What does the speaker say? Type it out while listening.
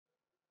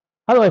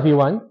Hello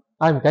everyone,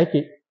 I'm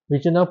Kit,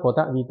 Regional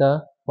Product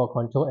Leader for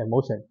Control and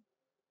Motion.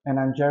 And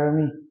I'm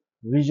Jeremy,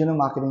 Regional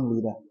Marketing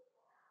Leader.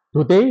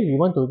 Today we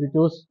want to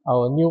introduce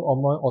our new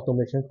OMRON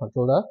automation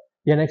controller,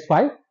 the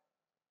NX5,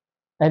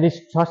 and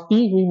its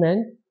trusty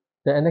wingman,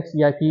 the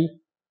NX-EIP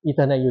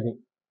Ethernet unit.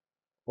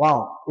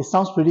 Wow, it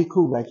sounds pretty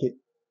cool, Kit.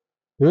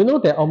 Do you know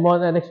that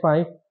OMRON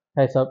NX5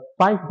 has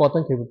 5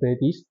 important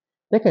capabilities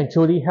that can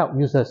truly help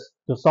users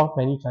to solve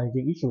many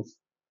challenging issues?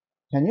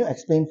 Can you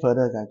explain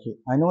further, Kit?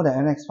 I know that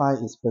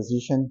NX5 is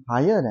positioned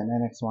higher than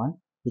NX1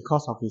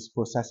 because of its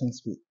processing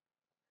speed.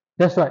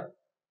 That's right.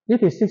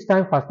 It is 6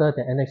 times faster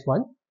than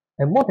NX1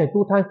 and more than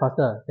 2 times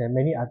faster than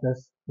many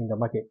others in the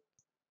market.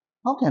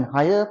 How can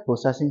higher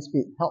processing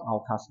speed help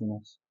our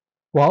customers?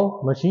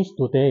 Well, machines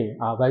today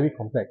are very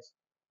complex.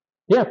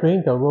 They are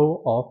playing the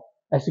role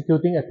of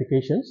executing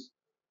applications,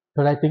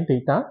 collecting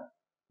data,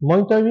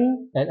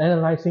 monitoring and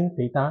analyzing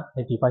data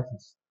and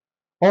devices.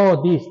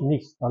 All this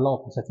needs a lot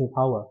of processing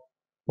power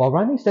while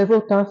running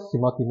several tasks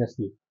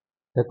simultaneously.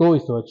 The goal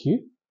is to achieve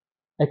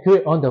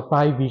accurate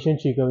on-the-fly vision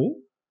triggering,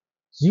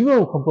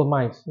 zero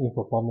compromise in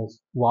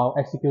performance while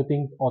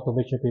executing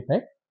automation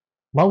playback,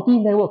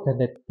 multi-network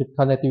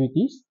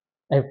connectivities,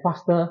 and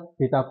faster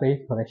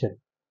database connection.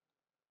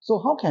 So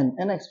how can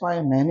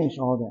NX5 manage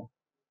all that?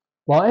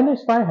 While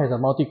NX5 has a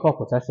multi-core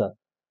processor,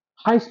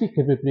 high-speed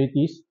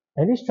capabilities,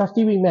 and its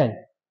trusty wingman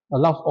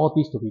allows all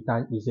this to be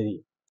done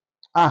easily.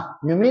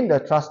 You mean the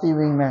trusty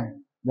wingman,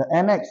 the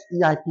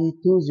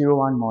NX-EIP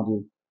 201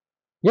 module?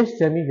 Yes,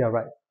 Jeremy, you're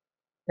right.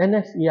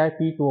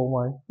 NX-EIP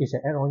 201 is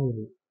an add-on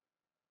unit.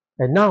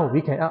 And now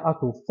we can add up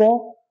to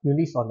 4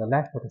 units on the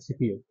left of the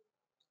CPU.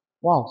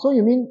 Wow, so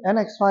you mean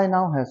NX5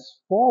 now has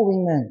 4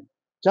 wingmen,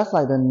 just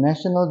like the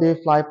National Day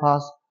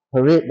Flypast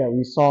parade that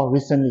we saw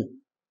recently.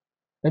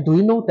 And do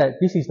you know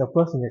that this is the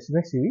first in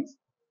the series?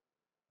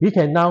 We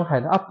can now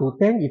have up to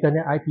 10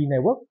 Ethernet IP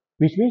network,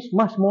 which means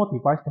much more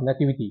device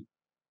connectivity.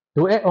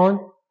 To add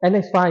on,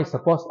 NX5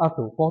 supports up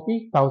to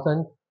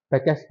 40,000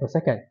 packets per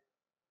second,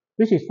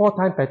 which is 4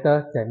 times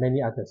better than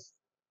many others.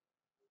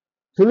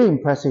 Truly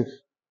impressive.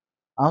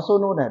 I also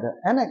know that the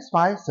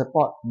NX5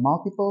 support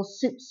multiple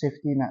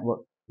CIP-safety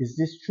network. Is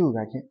this true,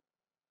 Kit?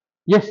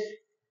 Yes,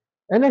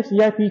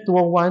 NX-EIP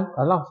 201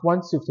 allows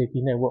one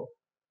CIP-safety network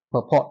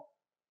per port.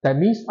 That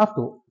means up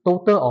to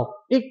total of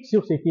 8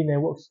 CIP-safety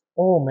networks,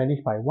 all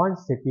managed by one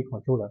safety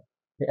controller,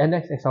 the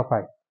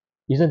NX-5.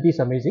 Isn't this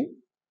amazing?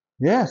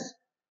 Yes.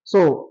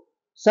 So,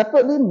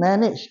 separately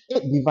manage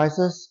 8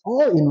 devices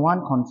all in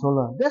one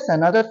controller. That's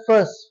another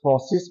first for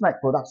Sysmac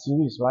product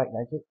series, right,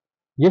 Kit?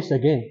 Yes,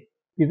 again,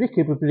 with this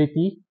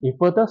capability, it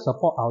further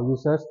supports our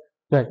users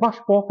to have much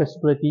more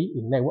flexibility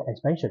in network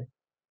expansion.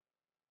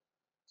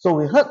 So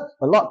we heard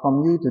a lot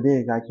from you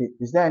today, Kit.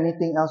 Is there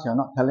anything else you're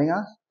not telling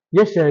us?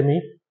 Yes, Jeremy,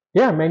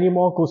 there are many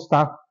more good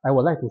stuff I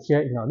would like to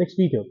share in our next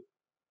video.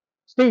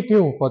 Stay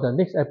tuned for the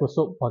next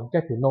episode on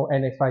Get to Know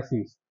NX5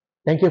 series.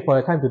 Thank you for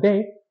your time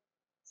today.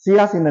 See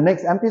us in the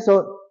next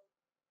episode.